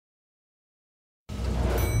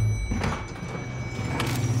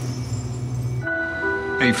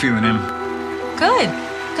How you feeling, Em? Good.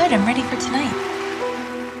 Good. I'm ready for tonight.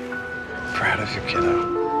 Proud of you,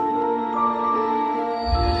 kiddo.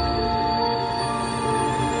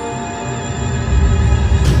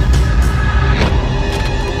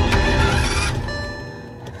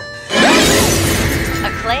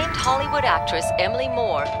 Acclaimed Hollywood actress Emily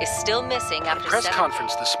Moore is still missing after press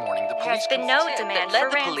conference this morning. The police There's been no demand led for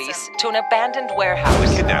the ransom. police to an abandoned warehouse.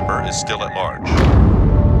 The kidnapper is still at large.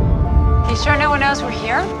 You sure no one knows we're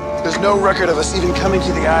here? There's no record of us even coming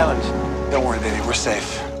to the island. Don't worry, baby, we're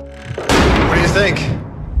safe. What do you think?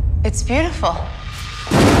 It's beautiful.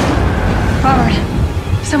 Robert,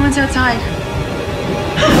 someone's outside.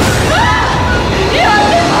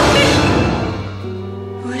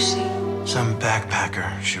 Who is she? Some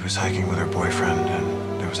backpacker. She was hiking with her boyfriend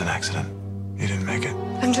and there was an accident. You didn't make it.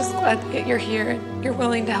 I'm just glad that you're here and you're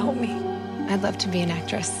willing to help me. I'd love to be an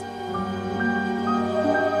actress.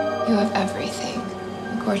 You have everything.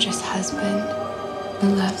 A gorgeous husband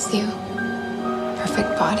who loves you.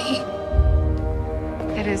 Perfect body.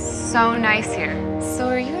 It is so nice here. So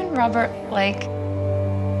are you and Robert, like,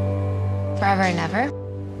 forever and ever?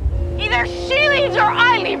 Either she leaves or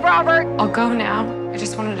I leave, Robert. I'll go now. I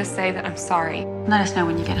just wanted to say that I'm sorry. Let us know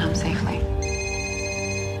when you get home safely.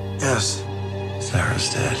 Yes.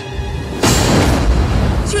 Sarah's dead.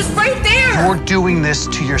 She was right there! You're doing this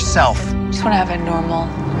to yourself. I just want to have a normal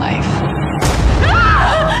life.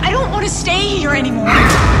 I don't want to stay here anymore.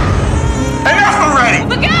 Enough already!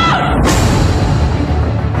 Look out!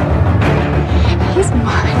 He's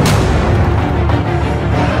mine.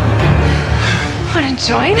 Want to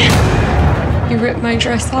join? You ripped my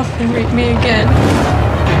dress off and raped me again.